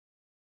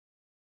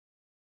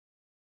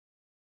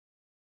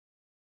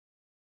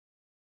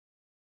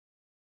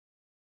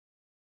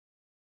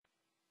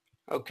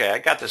Okay, I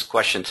got this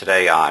question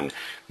today on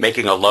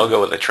making a logo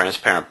with a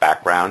transparent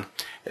background.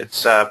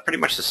 It's pretty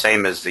much the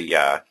same as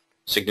the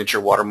signature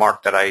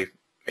watermark that I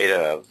made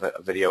a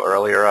video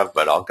earlier of,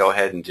 but I'll go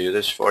ahead and do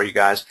this for you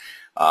guys.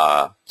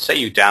 Say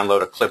you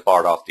download a clip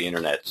art off the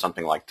internet,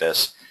 something like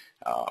this,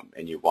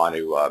 and you want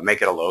to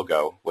make it a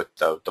logo with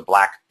the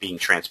black being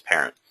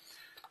transparent.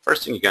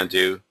 First thing you're going to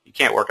do, you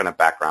can't work on a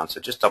background, so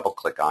just double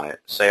click on it,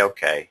 say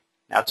OK.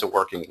 Now it's a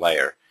working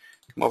layer.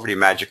 Come over to your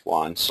magic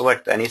wand,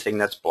 select anything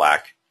that's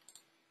black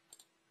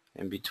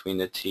in between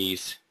the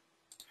teeth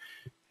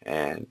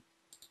and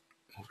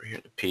over here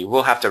the P.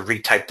 We'll have to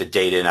retype the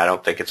date in. I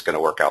don't think it's going to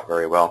work out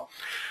very well.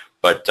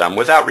 But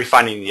without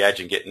refining the edge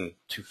and getting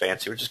too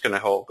fancy, we're just going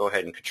to go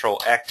ahead and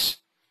Control X.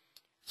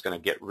 It's going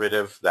to get rid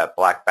of that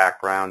black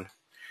background.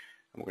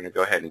 And we're going to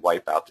go ahead and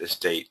wipe out this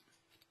date.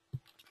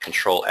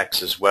 Control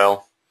X as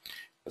well.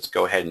 Let's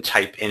go ahead and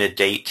type in a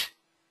date.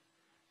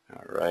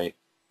 All right.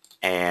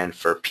 And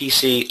for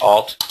PC,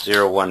 Alt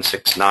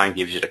 0169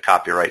 gives you the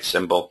copyright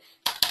symbol.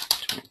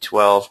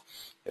 2012.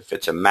 If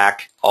it's a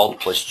Mac, Alt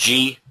plus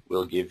G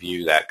will give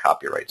you that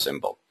copyright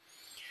symbol.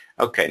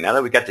 Okay, now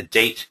that we got the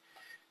date,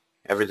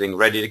 everything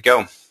ready to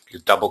go, you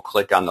double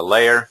click on the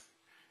layer,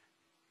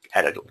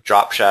 add a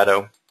drop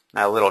shadow.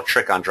 Now a little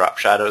trick on drop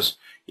shadows,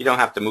 you don't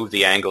have to move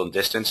the angle and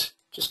distance,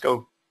 just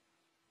go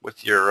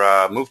with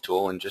your move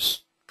tool and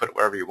just put it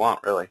wherever you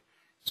want, really.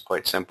 It's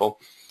quite simple.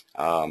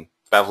 Bevel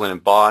and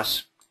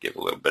emboss, give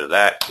a little bit of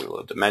that, give a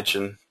little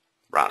dimension,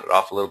 round it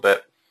off a little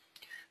bit.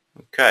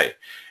 Okay.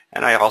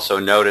 And I also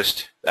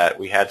noticed that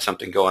we had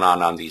something going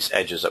on these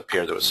edges up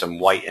here. There was some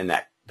white in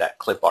that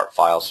clip art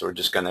file, so we're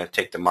just going to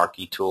take the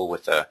marquee tool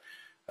with a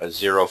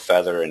zero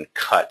feather and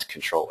cut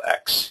Control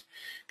X.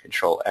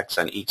 Control X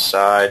on each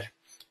side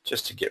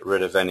just to get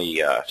rid of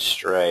any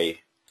stray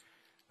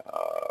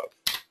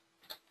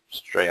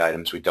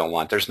items we don't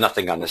want. There's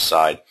nothing on this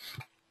side.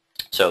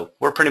 So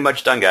we're pretty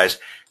much done, guys.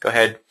 Go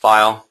ahead,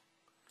 File,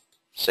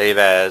 Save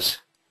As.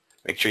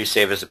 Make sure you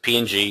save as a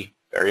PNG,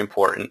 very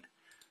important.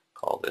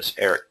 Call this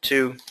Eric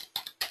 2,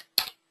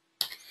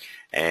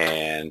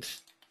 and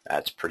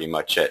that's pretty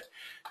much it.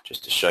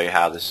 Just to show you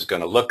how this is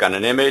going to look on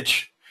an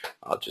image,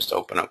 I'll just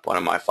open up one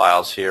of my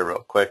files here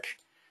real quick.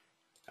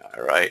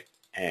 All right,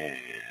 and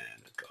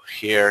go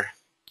here,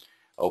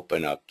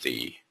 open up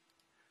the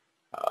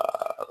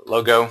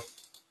logo,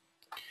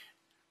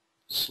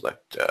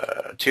 select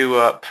 2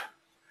 up,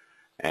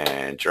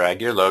 and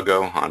drag your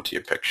logo onto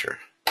your picture,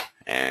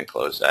 and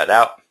close that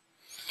out.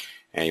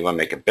 And you want to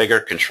make it bigger,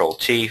 Control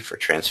T for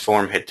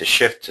transform, hit the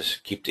shift to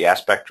keep the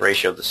aspect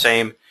ratio the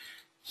same.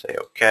 Say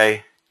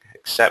OK,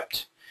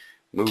 accept,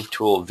 move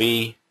tool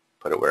V,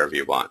 put it wherever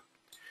you want.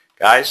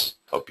 Guys,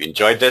 hope you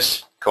enjoyed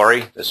this.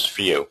 Corey, this is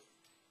for you.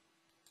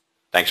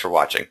 Thanks for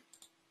watching.